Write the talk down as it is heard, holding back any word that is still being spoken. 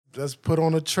let's put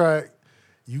on a track.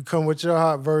 You come with your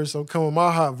hot verse, I'm coming with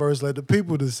my hot verse. Let the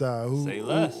people decide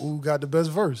who got the best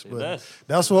verse. But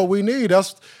that's what we need.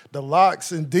 That's the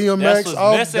Locks and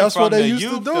DMX. That's what they used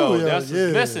to do. Though. That's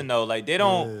what's missing though. Like they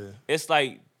don't. It's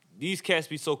like these cats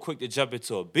be so quick to jump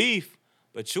into a beef,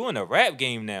 but you in a rap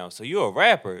game now. So you're a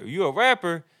rapper. If you a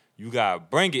rapper, you gotta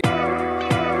bring it.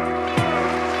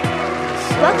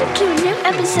 Welcome to a new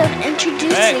episode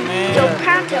introducing Yo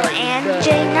Pronto and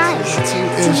Jay Nice. It's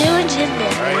a new agenda.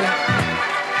 Right.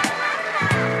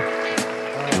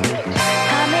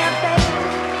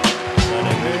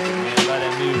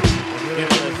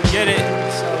 Get it.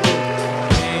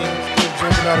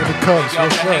 Drinking out of the cups. Y'all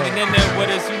hanging in there with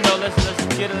us, let's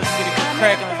get it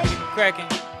cracking.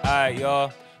 All right,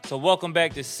 y'all. So welcome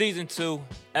back to season 2,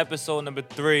 episode number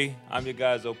 3. I'm your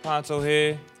guys, Opanto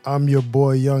here. I'm your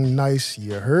boy, Young Nice.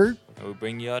 You heard? And we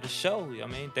bring y'all the show.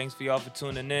 Thanks for y'all for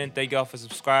tuning in. Thank y'all for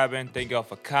subscribing. Thank y'all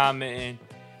for commenting,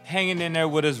 hanging in there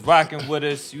with us, rocking with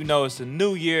us. It's a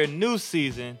new year, new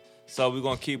season. So we're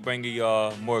going to keep bringing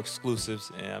y'all more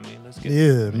exclusives. And let's get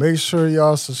it. Make sure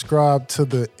y'all subscribe to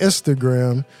the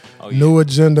Instagram, New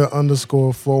Agenda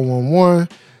 _411.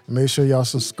 Make sure y'all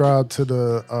subscribe to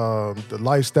the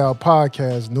Lifestyle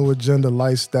Podcast, New Agenda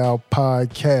Lifestyle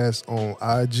Podcast on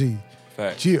IG.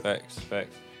 Facts.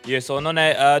 Yeah, so on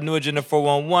that New Agenda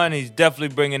 411, he's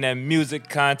definitely bringing that music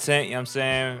content, in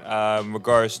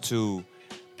regards to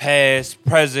past,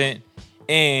 present,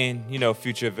 and,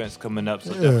 future events coming up.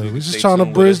 So we're just trying to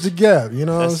bridge the gap, what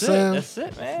I'm saying? That's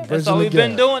it, man. That's all we've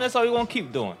been doing. That's all we're going to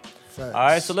keep doing. Facts. All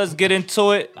right, so let's get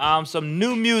into it. Some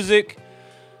new music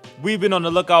we've been on the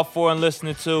lookout for and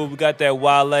listening to. We got that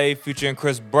Wale featuring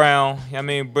Chris Brown.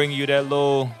 Bringing you that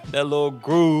little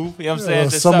groove. You know what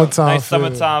I'm saying? Summertime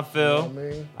feel.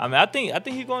 I think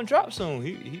he's going to drop soon.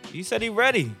 He said he's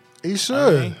ready. He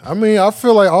should. I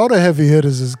feel like all the heavy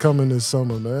hitters is coming this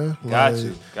summer, man.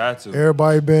 Got to.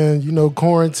 Everybody been,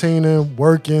 quarantining,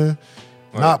 working,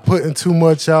 not putting too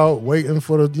much out, waiting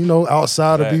for the,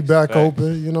 outside to be back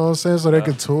open, you know what I'm saying? So they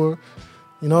could tour.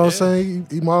 You know what I'm saying?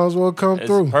 He might as well come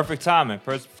through. Perfect timing.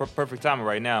 Perfect timing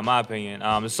right now, in my opinion.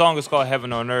 The song is called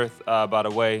Heaven on Earth, by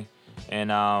the way.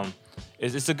 And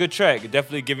it's a good track. It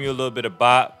definitely giving you a little bit of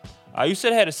bop. You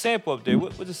said it had a sample up there.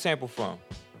 What's the sample from?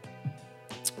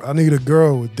 I Need a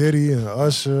Girl with Diddy and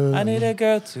Usher. I need a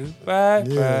girl to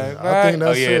ride. I think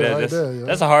that's it.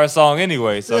 That's a hard song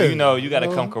anyway, so you got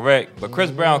to come correct. But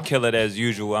Chris Brown kill it as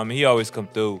usual. He always come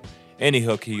through. Any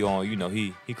hook he on,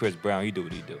 he Chris Brown, he do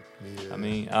what he do.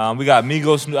 Yeah. We got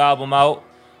Migos' new album out.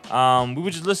 We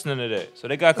were just listening to that. So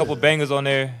they got a couple bangers on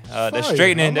there. They're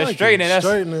straightening. That's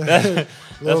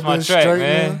my track,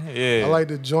 man. Yeah. I like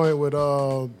the joint with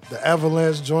the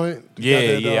Avalanche joint.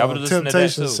 I would listen to that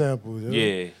too. Sample.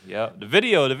 Yeah. The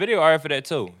video alright for that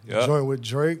too. The joint with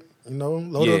Drake.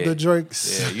 Load up the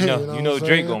Drakes. Yeah, you know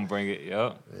Drake gonna bring it.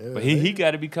 Yeah. But he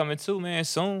got to be coming too, man.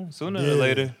 Sooner than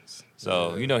later.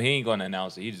 So he ain't gonna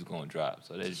announce it. He's just gonna drop.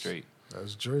 So that's Drake.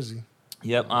 That's Jersey.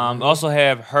 Yep. Also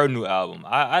have her new album.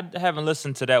 I haven't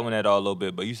listened to that one at all a little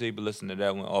bit, but you say you've been listening to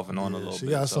that one off and on a little bit. She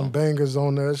got some bangers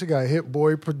on there. She got Hit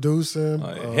Boy producing.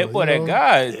 Hit Boy, that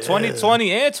guy. Yeah.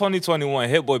 2020 and 2021,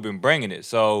 Hit Boy been bringing it.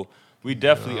 So we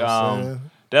definitely want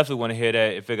to hear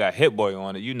that. If it got Hit Boy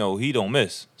on it, he don't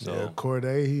miss. So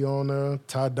Corday, he on there.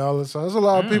 Ty Dolla $ign. There's a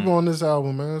lot of people on this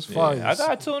album, man. It's fire. I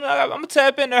got to tune. I'm gonna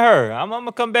tap into her. I'm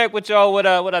gonna come back with y'all what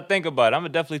I think about it. I'm gonna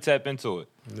definitely tap into it.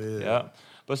 Yeah.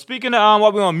 But speaking of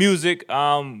while we're on music,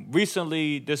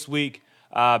 recently this week,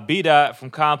 B-Dot from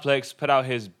Complex put out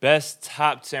his best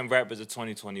top 10 rappers of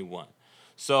 2021.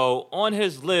 So on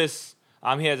his list,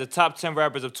 he has the top 10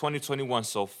 rappers of 2021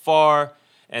 so far.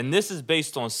 And this is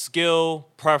based on skill,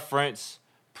 preference,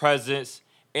 presence,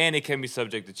 and it can be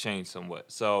subject to change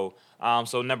somewhat. So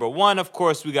number 1, of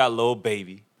course, we got Lil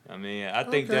Baby. I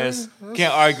think that's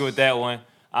can't argue with that one.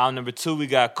 Number 2, we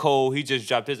got Cole. He just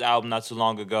dropped his album not too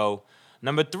long ago.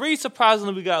 Number 3,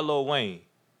 surprisingly, we got Lil Wayne.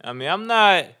 I'm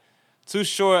not too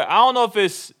sure. I don't know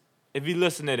if he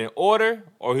listed it in order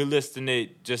or he listed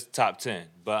it just top 10.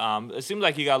 But it seems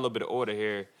like he got a little bit of order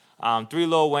here. 3,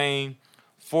 Lil Wayne.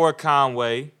 4,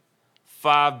 Conway.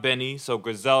 5, Benny. So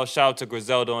Griselda, shout out to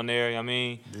Griselda on there.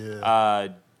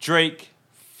 Drake,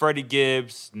 Freddie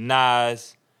Gibbs,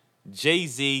 Nas,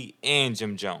 Jay-Z, and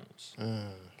Jim Jones.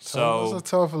 So it's a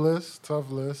tough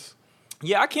list.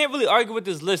 Yeah, I can't really argue with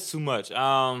this list too much.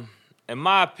 In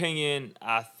my opinion,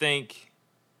 I think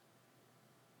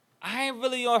I ain't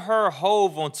really heard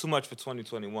Hove on too much for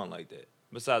 2021 like that,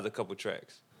 besides a couple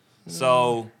tracks.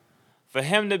 So for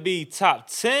him to be top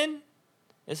 10,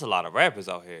 it's a lot of rappers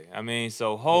out here. I mean,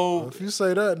 so Hov. If you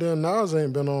say that, then Nas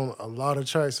ain't been on a lot of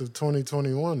tracks of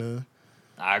 2021. Then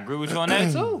I agree with you on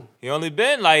that too. He only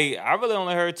been like I really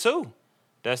only heard 2.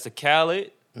 That's the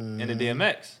Khaled and the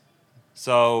DMX.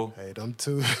 So hey, them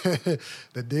 2,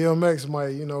 the DMX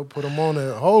might put them on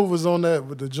there. Hov was on that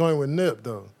with the joint with Nip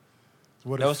though.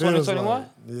 That was 2021. Like.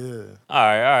 Yeah. All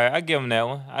right. I give him that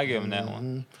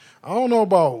one. I don't know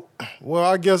about. Well,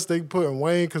 I guess they put in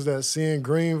Wayne because that Seeing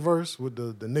Green verse with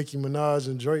the Nicki Minaj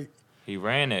and Drake. He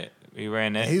ran it.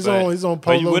 He's on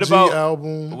Polo G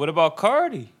album. What about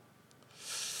Cardi?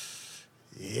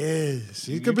 Yes,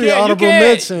 he could be honorable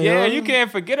mention. Yeah, you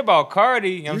can't forget about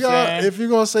Cardi. You know what I'm saying? If you're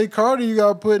gonna say Cardi, you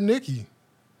gotta put Nicki,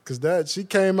 because she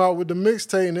came out with the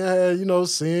mixtape and it had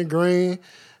Seeing Green,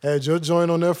 had your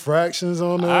joint on there, Fractions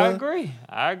on there. I agree.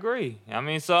 I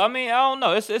don't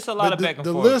know. It's a lot of back and forth.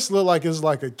 The list look like it's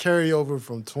like a carryover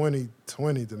from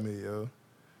 2020 to me, yo.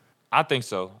 I think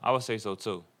so. I would say so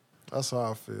too. That's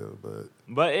how I feel,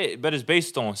 but it's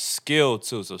based on skill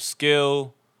too. So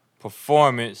skill,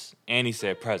 performance, and he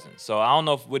said presence. So I don't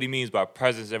know what he means by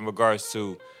presence in regards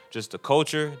to just the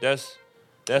culture. That's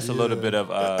a little bit of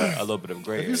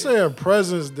gray. If you saying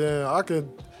presence, then I can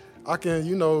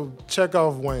check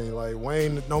off Wayne. Like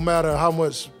Wayne, no matter how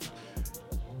much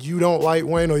you don't like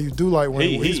Wayne or you do like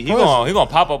Wayne, he gonna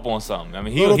pop up on something. I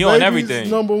mean, he on everything.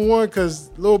 Number one,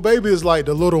 because Lil Baby is like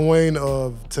the Lil Wayne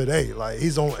of today. Like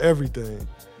he's on everything.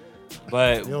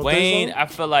 But Wayne, so? I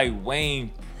feel like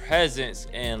Wayne presence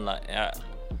and like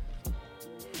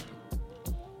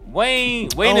Wayne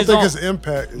I don't is think on his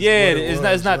impact.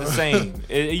 It's not the same.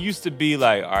 It used to be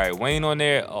like, all right, Wayne on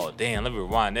there. Oh damn, let me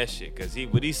rewind that shit because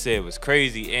what he said was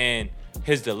crazy and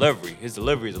his delivery is a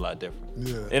lot different.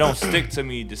 Yeah. It don't stick to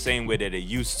me the same way that it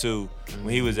used to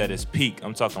when he was at his peak.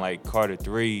 I'm talking like Carter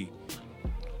 3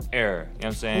 era. You know what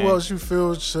I'm saying? Who else you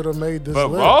feel should have made this list?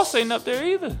 But Ross ain't up there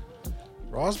either.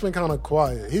 Ross been kind of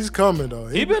quiet. He's coming though.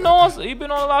 He been on a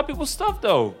lot of people's stuff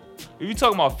though. If you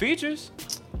talking about features,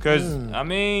 because I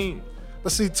mean,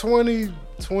 but see,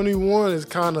 2021 is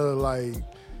kind of like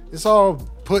it's all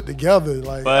put together.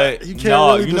 Like, but you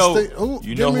can't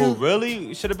who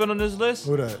really should have been on this list?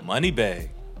 Who that? Moneybagg.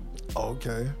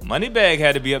 Okay. Moneybagg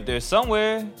had to be up there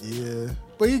somewhere. Yeah,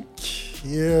 but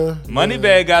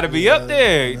Moneybagg got to be up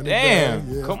there.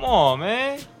 Damn, come on,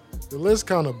 man. The list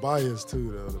kind of biased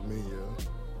too, though, to me. Yeah.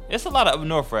 It's a lot of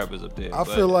North rappers up there. I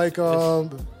feel like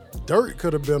Dirk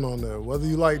could have been on there. Whether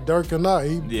you like Dirk or not,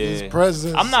 his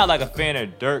presence. I'm not like a fan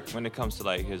of Dirk when it comes to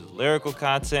like his lyrical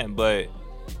content, but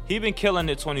he been killing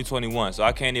it 2021, so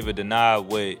I can't even deny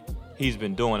what he's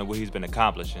been doing and what he's been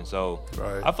accomplishing. So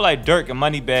I feel like Dirk and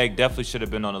Moneybagg definitely should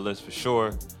have been on the list for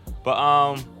sure.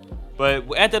 But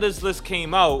after this list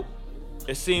came out,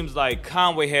 it seems like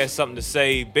Conway had something to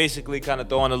say, basically kind of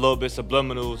throwing a little bit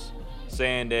subliminals,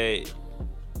 saying that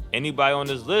anybody on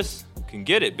this list can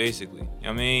get it, basically.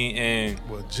 I mean, and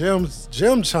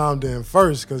Jim chimed in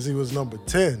first because he was number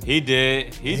 10. He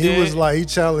did. He was like, he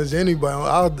challenged anybody.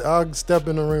 I'll step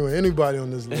in the ring with anybody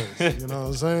on this list. You know what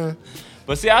I'm saying?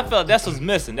 But see, I felt that's what's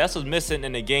missing. That's what's missing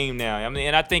in the game now. I mean,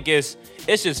 and I think it's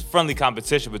just friendly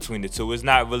competition between the two. It's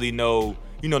not really no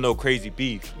crazy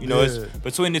beef. It's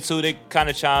between the two. They kind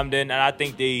of chimed in, and I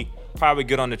think they probably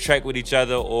get on the track with each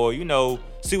other, or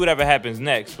see whatever happens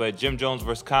next. But Jim Jones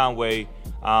versus Conway.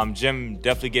 Jim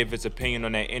definitely gave his opinion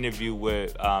on that interview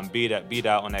with Beat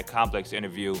Out on that Complex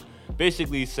interview,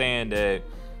 basically saying that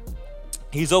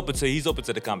he's open to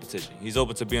the competition. He's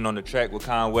open to being on the track with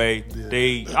Conway.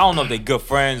 I don't know if they're good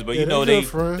friends, but they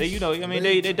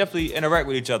definitely interact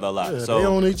with each other a lot. Yeah, so they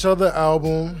own each other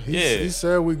album. He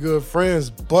said we good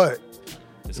friends, but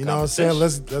you know what I'm saying?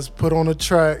 Let's put on a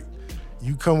track.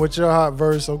 You come with your hot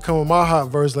verse, I'm coming with my hot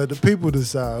verse. Let the people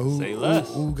decide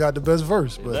who got the best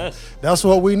verse. But that's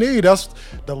what we need. That's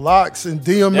the Locks and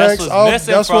DMX.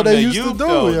 That's what they used to do.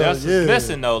 Though. That's what's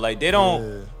missing though. Like they don't.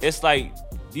 Yeah. It's like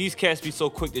these cats be so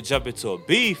quick to jump into a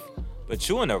beef, but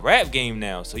you in a rap game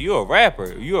now. So you're a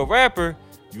rapper. You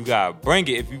gotta bring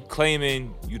it if you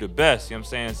claiming you the best. You know what I'm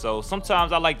saying? So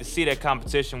sometimes I like to see that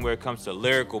competition where it comes to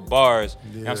lyrical bars.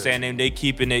 You know what I'm saying? And they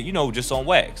keeping it, just on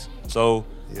wax. So.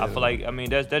 Yeah. I feel like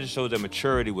that just shows their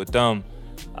maturity with them,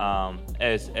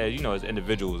 as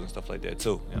individuals and stuff like that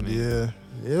too. You know what I mean?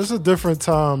 Yeah, it's a different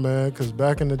time, man. Because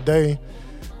back in the day,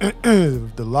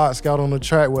 the Lots got on the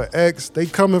track with X, they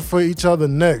coming for each other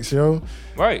next, yo.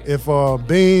 Right. If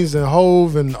Beans and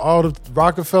Hove and all the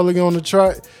Rockefeller get on the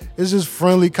track, it's just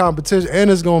friendly competition,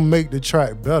 and it's gonna make the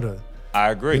track better.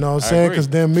 I agree. You know what I'm saying? Because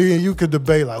then me and you could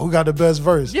debate like who got the best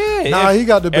verse. Yeah. He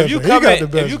got the best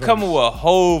verse. If you coming with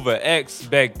Hove or X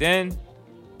back then,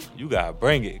 you gotta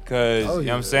bring it. Cause you know what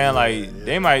I'm saying? Like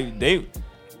they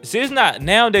see, it's not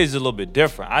nowadays it's a little bit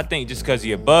different. I think just cause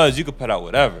you're buzz, you could put out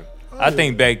whatever. I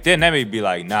think back then that may be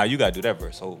like, nah, you gotta do that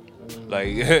verse whole. Like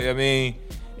I mean,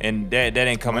 and that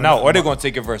ain't coming out, or they're gonna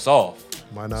take your verse off.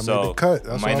 Might not make the cut.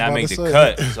 That's might not make the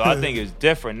cut. So I think it's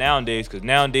different nowadays, because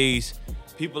nowadays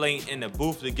people ain't in the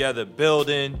booth together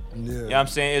building. You know what I'm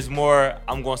saying? It's more,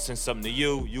 I'm gonna send something to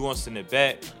you, you gonna send it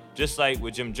back. Just like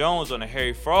with Jim Jones on the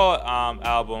Harry Fraud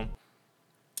album,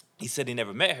 he said he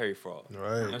never met Harry Fraud. Right.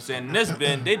 You know what I'm saying? In this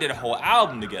band, they did a whole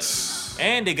album together.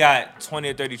 And they got 20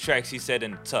 or 30 tracks, he said,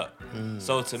 in the tuck.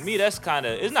 So to me, that's kind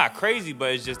of, it's not crazy,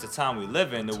 but it's just the time we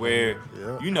live in, to where,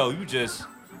 you know, you just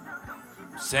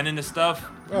sending the stuff,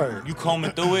 you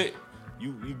combing through it,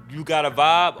 you got a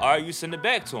vibe, all right, you send it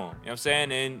back to them. You know what I'm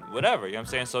saying? And whatever, you know what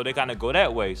I'm saying? So they kind of go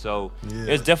that way. So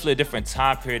it's definitely a different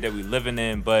time period that we living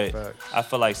in, but I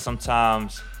feel like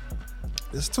sometimes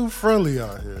it's too friendly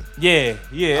out here. Yeah,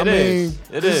 it is.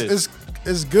 It is.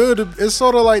 It's good. It's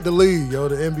sort of like the league, yo,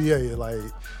 the NBA. Like,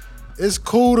 it's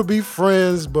cool to be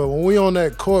friends, but when we on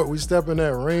that court, we step in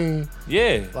that ring.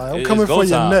 Yeah, like I'm coming for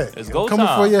your neck. I'm coming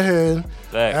for your head.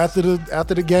 Facts.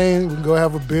 After the game, we can go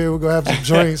have a beer. We go have some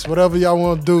drinks, whatever y'all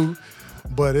want to do.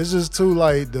 But it's just too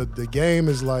like the game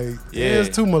is like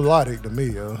it's too melodic to me,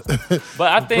 yo.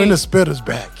 But I think bring the spitters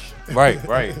back. Right.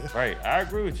 I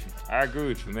agree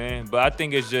with you, man. But I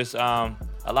think it's just a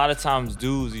lot of times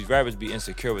dudes, these rappers be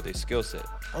insecure with their skill set.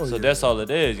 So that's all it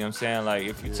is, you know what I'm saying? Like,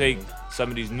 if you take some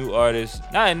of these new artists,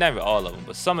 not all of them,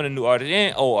 but some of the new artists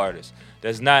and old artists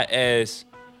that's not as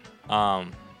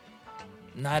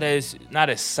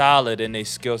solid in their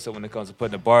skill set when it comes to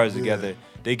putting the bars together,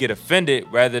 they get offended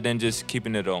rather than just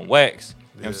keeping it on wax.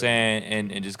 You know what I'm saying?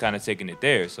 And just kind of taking it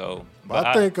there. So but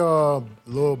I think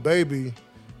Lil Baby,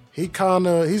 he's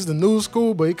the new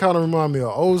school, but he kind of remind me of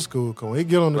old school. Cause when he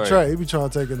get on the track, he be trying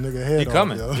to take a nigga head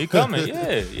off. He coming,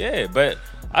 yeah. But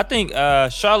I think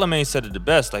Charlamagne said it the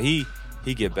best. Like he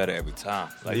get better every time.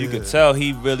 Like you could tell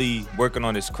he really working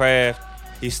on his craft.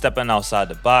 He's stepping outside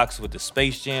the box with the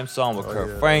Space Jam song with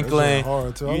Kurt Franklin.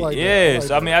 Hard too. I like that.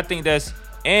 So I mean, I think that's.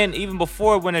 And even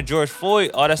before when the George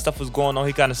Floyd, all that stuff was going on,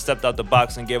 he kind of stepped out the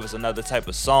box and gave us another type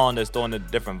of song that's throwing a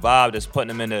different vibe, that's putting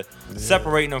him into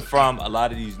separating him from a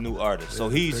lot of these new artists. So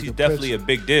he's definitely a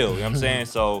big deal, you know what I'm saying?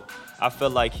 So I feel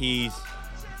like he's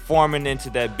forming into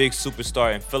that big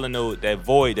superstar and filling that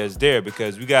void that's there,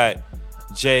 because we got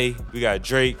Jay, we got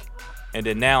Drake, and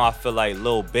then now I feel like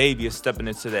Lil Baby is stepping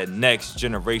into that next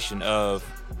generation of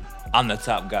I'm the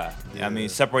top guy. You know what I mean?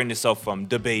 Separating himself from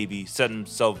the Baby, setting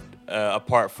himself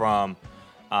apart from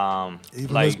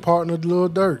even like his partner Lil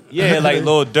Durk. Yeah, like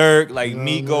Lil Durk, like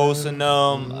Migos and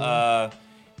them.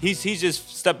 He's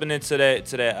just stepping into that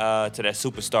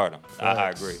superstardom.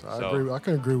 I agree. I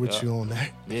can agree with you on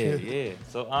that. Yeah.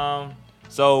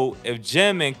 So if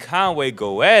Jim and Conway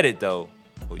go at it though,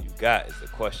 who you got is the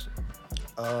question.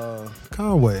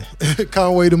 Conway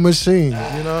the Machine. You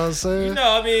know what I'm saying? You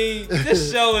know, I mean,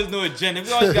 this show is no agenda.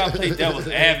 We always gotta play devil's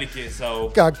advocate. So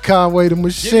got Conway the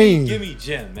Machine. Give me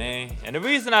Jim, man. And the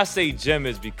reason I say Jim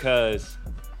is because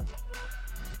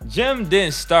Jim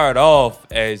didn't start off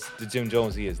as the Jim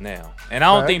Jones he is now, and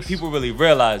I don't think people really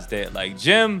realize that. Like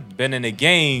Jim been in the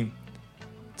game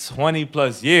 20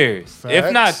 plus years,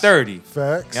 if not 30.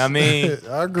 Facts. You know what I mean?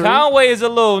 I agree. Conway is a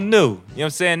little new. You know what I'm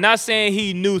saying? Not saying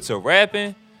he new to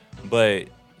rapping, but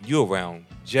you around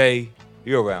Jay,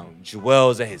 you're around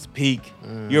Joel's at his peak,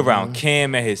 you're around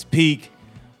Cam at his peak.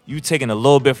 You taking a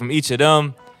little bit from each of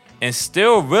them, and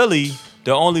still really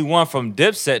the only one from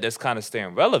Dipset that's kind of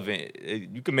staying relevant.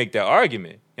 You can make that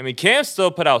argument. I mean, Cam still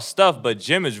put out stuff, but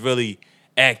Jim is really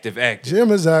active. Jim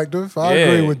is active. I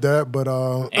agree with that, but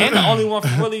and the only one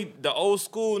from really the old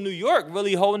school New York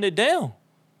really holding it down.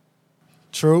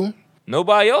 True.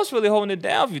 Nobody else really holding it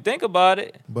down if you think about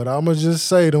it. But I'ma just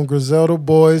say them Griselda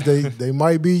boys, they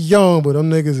might be young, but them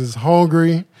niggas is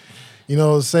hungry. You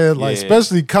know what I'm saying? Like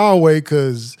especially Conway,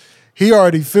 cause he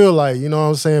already feel like, you know what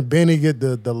I'm saying, Benny get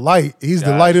the light. He's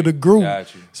the light of the group.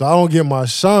 So I don't get my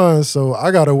shine, so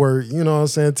I gotta work, you know what I'm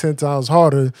saying, 10 times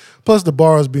harder. Plus the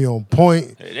bars be on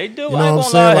point. They do. You know what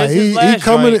I'm saying? Like he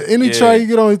coming any track you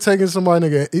get on, he taking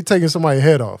somebody's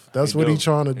head off. That's what he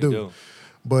trying to do.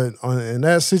 But in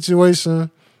that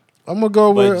situation, I'm gonna go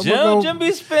with Jim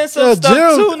be spending some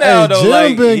stuff too now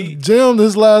though. Jim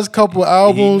this last couple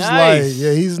albums,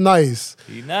 he's nice.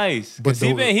 He nice. But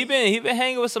he been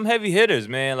hanging with some heavy hitters,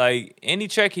 man. Like any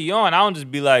track he on, I don't just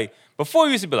be like, before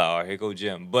you used to be like, all right, here go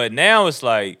Jim. But now it's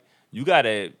like you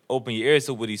gotta open your ears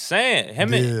to what he's saying.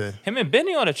 Him and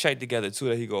Benny on a track together too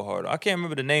that he go hard on. I can't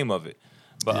remember the name of it.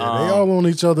 But they all on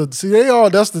each other. See,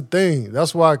 that's the thing.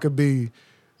 That's why it could be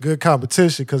good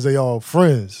competition because they all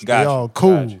friends. They all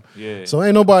cool. Yeah. So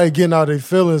ain't nobody getting out their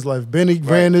feelings like Benny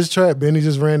ran this track. Benny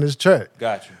just ran this track.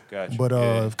 Got you. But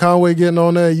if Conway getting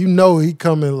on there, you know he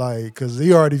coming like because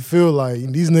he already feel like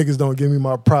these niggas don't give me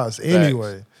my props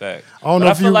anyway. Fact. I don't know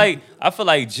if I feel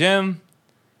like Jim.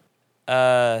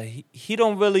 He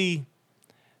don't really.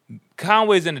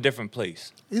 Conway's in a different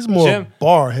place. He's more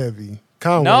bar heavy.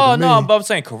 Conway but I'm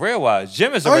saying career wise,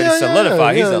 Jim is already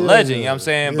solidified. He's a legend. You know what I'm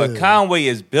saying? But Conway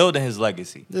is building his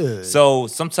legacy. Yeah. So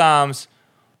sometimes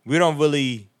we don't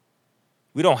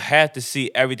have to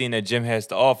see everything that Jim has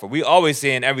to offer. We always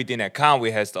seeing everything that Conway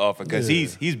has to offer because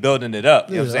he's building it up.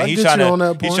 You know what I'm saying? He's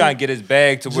trying to get his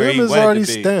bag to where Jim he is wanted already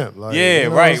to be. Stamped.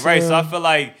 Like, right. So I feel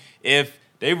like if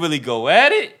they really go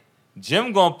at it,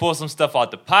 Jim gonna pull some stuff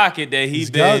out the pocket that he's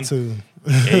got to.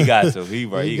 Yeah, he got to. He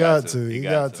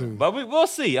got to. But we'll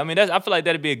see. I mean, I feel like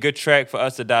that'd be a good track for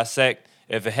us to dissect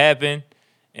if it happened.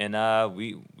 And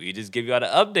we just give you all the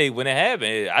update when it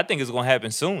happened. I think it's gonna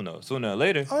happen soon though, sooner or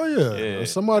later. Oh yeah.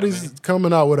 Somebody's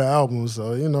coming out with an album,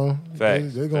 so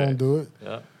they're gonna do it.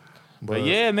 Yeah. But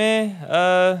yeah,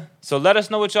 man. So let us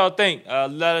know what y'all think.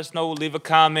 Let us know. Leave a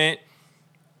comment.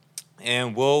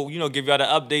 And we'll, give y'all the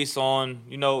updates on,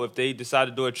 if they decide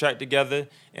to do a track together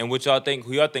and who y'all think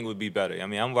would be better. I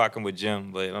mean, I'm rocking with Jim,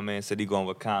 but my man said he going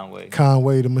with Conway.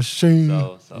 Conway the machine.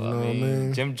 So I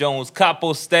mean, Jim Jones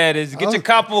capo status. Get your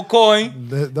capo coin.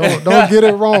 Don't get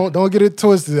it wrong. Don't get it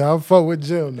twisted. I fuck with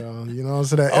Jim now. You know what I'm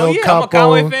saying? That El Capo. I'm a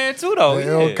Conway fan too, though.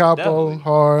 El Capo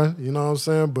hard. You know what I'm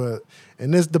saying? But in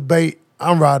this debate,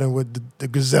 I'm riding with the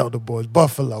Griselda boys.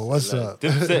 Buffalo, what's up?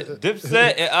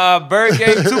 Dipset, Bird Game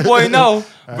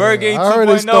 2.0. Bird Game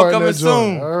 2.0 coming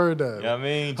soon. I heard that. You know what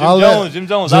I mean? Jim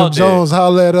Jones out there. Jim Jones,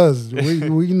 holla at us. We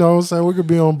you know what I'm saying? We could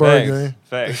be on Bird Game.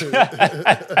 Facts.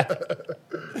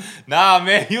 Nah,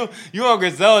 man, you on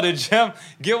Griselda, Jim.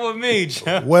 Get with me,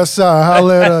 Jim. West Side,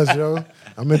 holla at us, yo.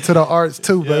 I'm into the arts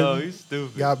too, baby. Yo, you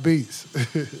stupid. Got beats.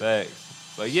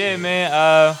 Facts. But yeah, man,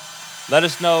 let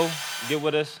us know. Get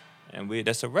with us. And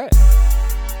that's a wrap.